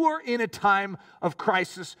 When you are in a time of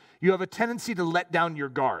crisis, you have a tendency to let down your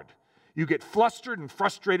guard. You get flustered and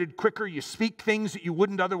frustrated quicker. You speak things that you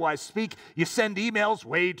wouldn't otherwise speak. You send emails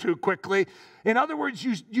way too quickly. In other words,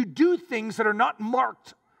 you do things that are not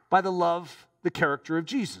marked by the love, the character of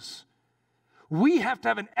Jesus. We have to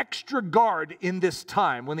have an extra guard in this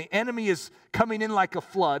time. When the enemy is coming in like a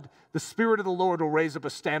flood, the Spirit of the Lord will raise up a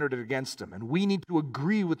standard against him. And we need to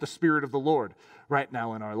agree with the Spirit of the Lord right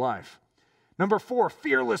now in our life. Number 4,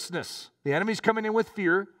 fearlessness. The enemy's coming in with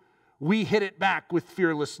fear. We hit it back with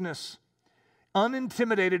fearlessness.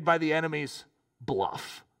 Unintimidated by the enemy's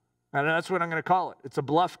bluff. And that's what I'm going to call it. It's a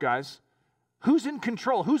bluff, guys. Who's in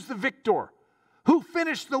control? Who's the victor? Who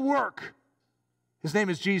finished the work? His name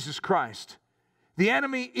is Jesus Christ. The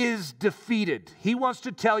enemy is defeated. He wants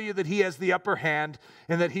to tell you that he has the upper hand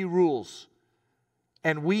and that he rules.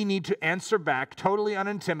 And we need to answer back totally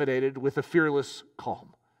unintimidated with a fearless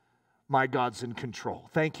calm. My God's in control.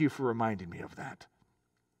 Thank you for reminding me of that.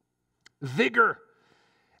 Vigor.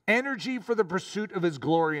 Energy for the pursuit of his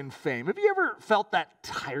glory and fame. Have you ever felt that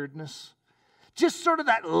tiredness? Just sort of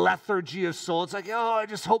that lethargy of soul. It's like, oh, I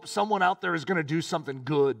just hope someone out there is going to do something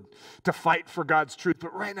good to fight for God's truth.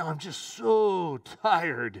 But right now, I'm just so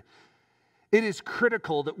tired. It is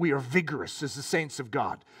critical that we are vigorous as the saints of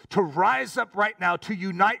God, to rise up right now, to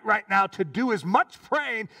unite right now, to do as much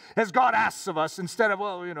praying as God asks of us instead of,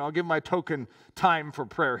 well, I'll give my token time for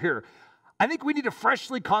prayer here. I think we need to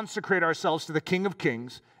freshly consecrate ourselves to the King of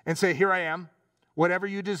Kings and say, here I am. Whatever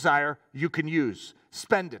you desire, you can use.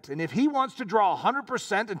 Spend it. And if he wants to draw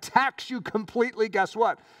 100% and tax you completely, guess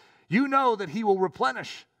what? You know that he will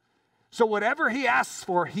replenish. So whatever he asks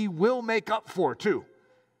for, he will make up for too.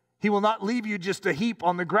 He will not leave you just a heap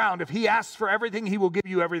on the ground. If he asks for everything, he will give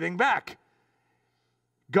you everything back.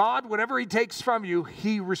 God, whatever he takes from you,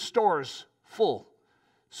 he restores full.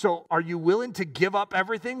 So are you willing to give up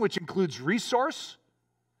everything, which includes resource,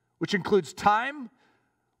 which includes time,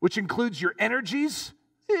 which includes your energies?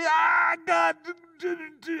 Yeah, God,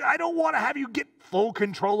 I don't want to have you get full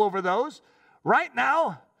control over those. Right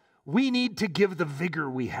now, we need to give the vigor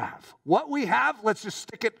we have. What we have, let's just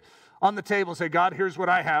stick it on the table and say, God, here's what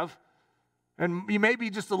I have. And you may be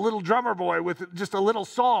just a little drummer boy with just a little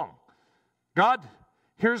song. God,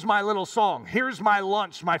 here's my little song. Here's my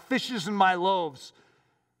lunch, my fishes and my loaves.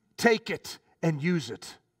 Take it and use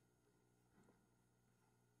it.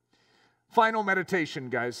 Final meditation,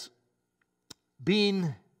 guys.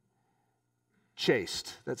 Being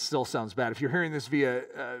chaste. That still sounds bad. If you're hearing this via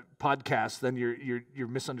podcast, then you're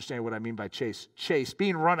misunderstanding what I mean by chaste. Chaste,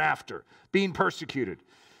 being run after, being persecuted.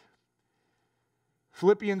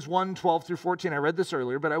 Philippians 1:12-14. I read this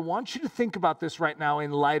earlier, but I want you to think about this right now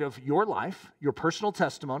in light of your life, your personal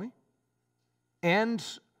testimony, and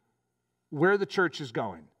where the church is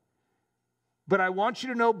going. But I want you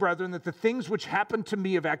to know, brethren, that the things which happened to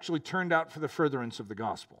me have actually turned out for the furtherance of the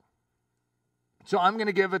gospel. So I'm going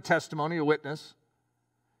to give a testimony, a witness,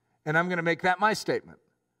 and I'm going to make that my statement.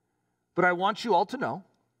 But I want you all to know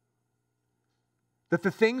that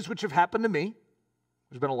the things which have happened to me,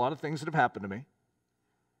 there's been a lot of things that have happened to me,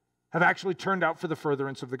 have actually turned out for the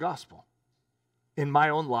furtherance of the gospel. In my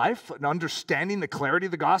own life, and understanding the clarity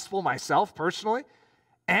of the gospel myself personally,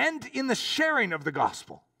 and in the sharing of the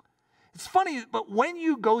gospel. It's funny, but when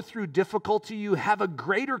you go through difficulty, you have a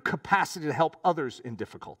greater capacity to help others in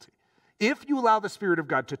difficulty. If you allow the Spirit of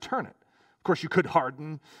God to turn it. Of course, you could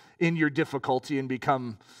harden in your difficulty and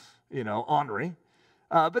become, ornery.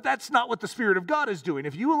 But that's not what the Spirit of God is doing.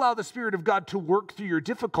 If you allow the Spirit of God to work through your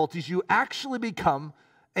difficulties, you actually become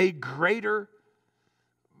a greater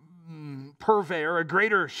purveyor, a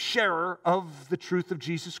greater sharer of the truth of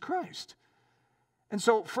Jesus Christ. And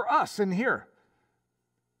so for us in here,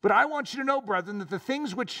 but I want you to know, brethren, that the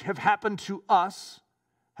things which have happened to us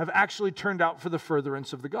have actually turned out for the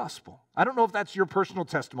furtherance of the gospel. I don't know if that's your personal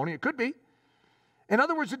testimony. It could be. In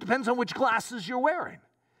other words, it depends on which glasses you're wearing.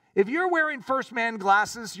 If you're wearing first man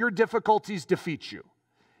glasses, your difficulties defeat you.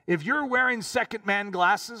 If you're wearing second man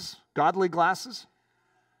glasses, godly glasses,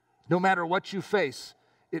 no matter what you face,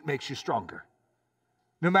 it makes you stronger.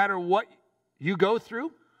 No matter what you go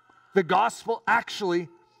through, the gospel actually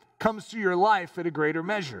comes to your life at a greater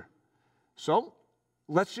measure. So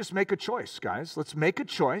let's just make a choice, guys. Let's make a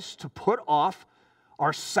choice to put off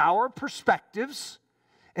our sour perspectives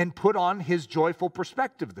and put on his joyful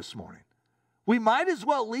perspective this morning. We might as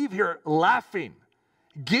well leave here laughing,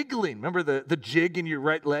 giggling. Remember the jig in your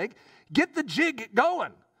right leg? Get the jig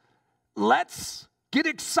going. Let's Get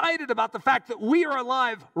excited about the fact that we are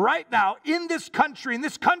alive right now in this country, and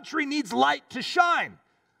this country needs light to shine.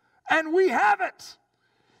 And we have it.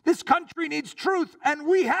 This country needs truth, and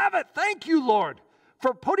we have it. Thank you, Lord,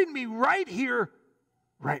 for putting me right here,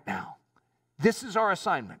 right now. This is our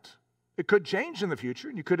assignment. It could change in the future,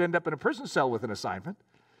 and you could end up in a prison cell with an assignment.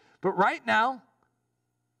 But right now,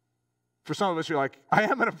 for some of us, you're like, I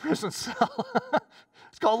am in a prison cell.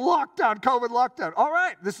 It's called lockdown, COVID lockdown. All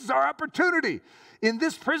right, this is our opportunity. In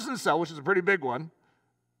this prison cell, which is a pretty big one,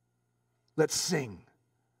 let's sing.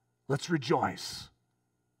 Let's rejoice.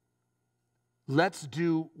 Let's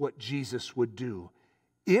do what Jesus would do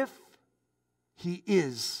if he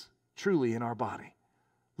is truly in our body.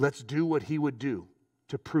 Let's do what he would do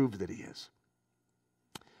to prove that he is.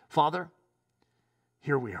 Father,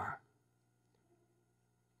 here we are.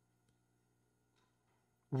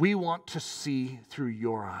 We want to see through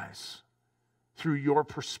your eyes, through your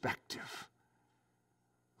perspective.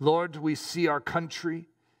 Lord, we see our country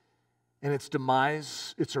and its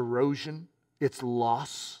demise, its erosion, its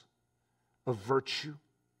loss of virtue,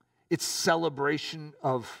 its celebration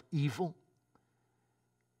of evil.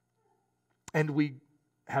 And we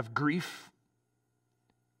have grief.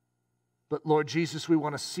 But Lord Jesus, we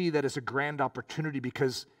want to see that as a grand opportunity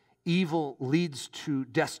because evil leads to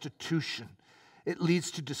destitution. It leads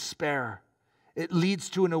to despair. It leads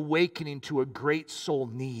to an awakening to a great soul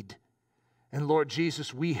need. And Lord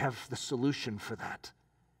Jesus, we have the solution for that.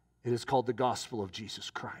 It is called the gospel of Jesus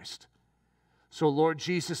Christ. So Lord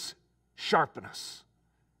Jesus, sharpen us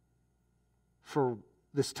for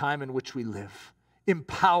this time in which we live.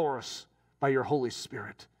 Empower us by your Holy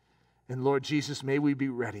Spirit. And Lord Jesus, may we be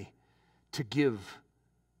ready to give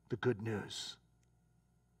the good news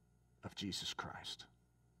of Jesus Christ.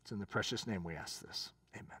 It's in the precious name we ask this.